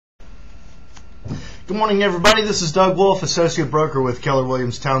Good morning, everybody. This is Doug Wolf, Associate Broker with Keller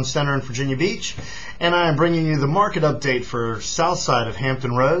Williams Town Center in Virginia Beach, and I am bringing you the market update for Southside of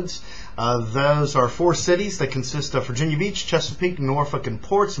Hampton Roads. Those are four cities that consist of Virginia Beach, Chesapeake, Norfolk, and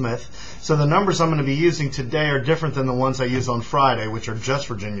Portsmouth. So the numbers I'm going to be using today are different than the ones I used on Friday, which are just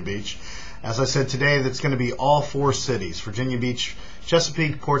Virginia Beach. As I said today, that's going to be all four cities: Virginia Beach,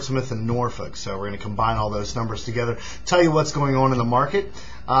 Chesapeake, Portsmouth, and Norfolk. So we're going to combine all those numbers together, tell you what's going on in the market.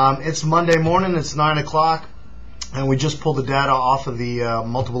 It's Monday morning, it's 9 o'clock, and we just pulled the data off of the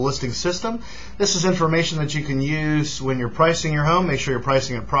multiple listing system. This is information that you can use when you're pricing your home. Make sure you're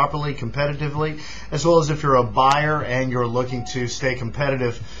pricing it properly, competitively, as well as if you're a buyer and you're looking to stay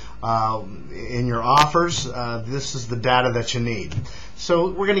competitive in your offers. This is the data that you need.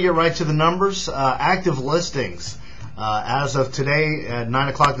 So we're going to get right to the numbers. Active listings. As of today at 9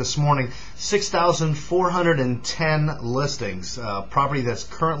 o'clock this morning, 6,410 listings. Property that's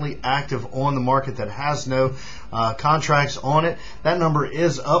currently active on the market that has no contracts on it. That number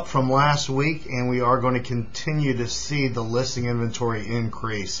is up from last week, and we are going to continue to see the listing inventory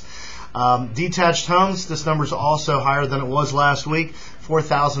increase. Detached homes, this number is also higher than it was last week,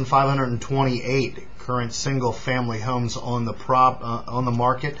 4,528 current single-family homes on the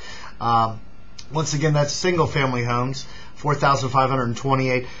market. Once again, that's single-family homes,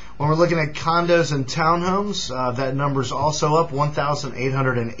 4,528. When we're looking at condos and townhomes, that number is also up,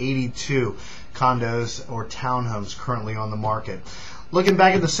 1,882 condos or townhomes currently on the market. Looking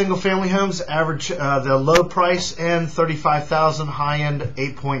back at the single-family homes, average the low price end $35,000, high end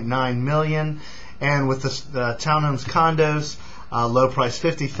 $8.9 million, and with the townhomes condos, low price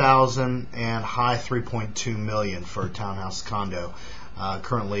 $50,000 and high $3.2 million for a townhouse condo.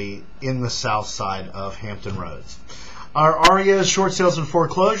 Currently in the south side of Hampton Roads. Our REOs, short sales, and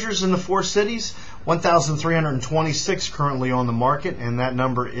foreclosures in the four cities, 1,326 currently on the market, and that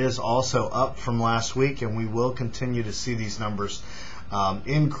number is also up from last week, and we will continue to see these numbers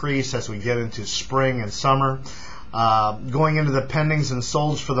increase as we get into spring and summer. Going into the pendings and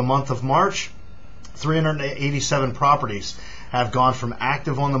solds for the month of March, 387 properties have gone from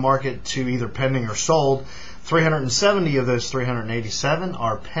active on the market to either pending or sold. 370 of those 387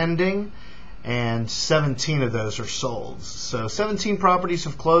 are pending, and 17 of those are sold. So 17 properties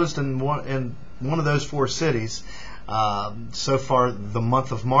have closed in one of those four cities so far the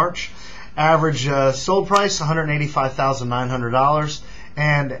month of March. Average sold price $185,900,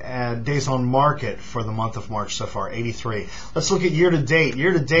 and days on market for the month of March so far 83. Let's look at year to date.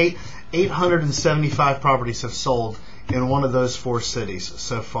 Year to date, 875 properties have sold in one of those four cities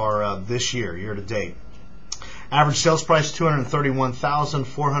so far this year to date. Average sales price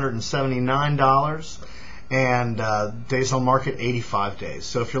 $231,479, and days on market 85 days.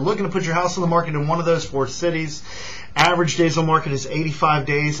 So if you're looking to put your house on the market in one of those four cities, average days on market is 85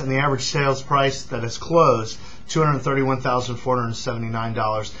 days, and the average sales price that is closed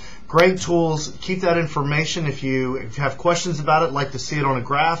 $231,479. Great tools. Keep that information. If you have questions about it, like to see it on a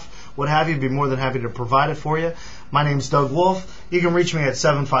graph, what have you, be more than happy to provide it for you. My name is Doug Wolf. You can reach me at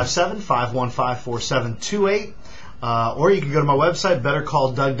 757-515-4728. Or you can go to my website,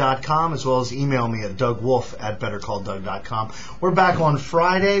 bettercalldoug.com, as well as email me at dougwolf@bettercalldoug.com. We're back on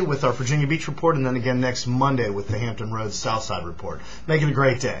Friday with our Virginia Beach report, and then again next Monday with the Hampton Roads Southside report. Make it a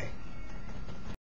great day.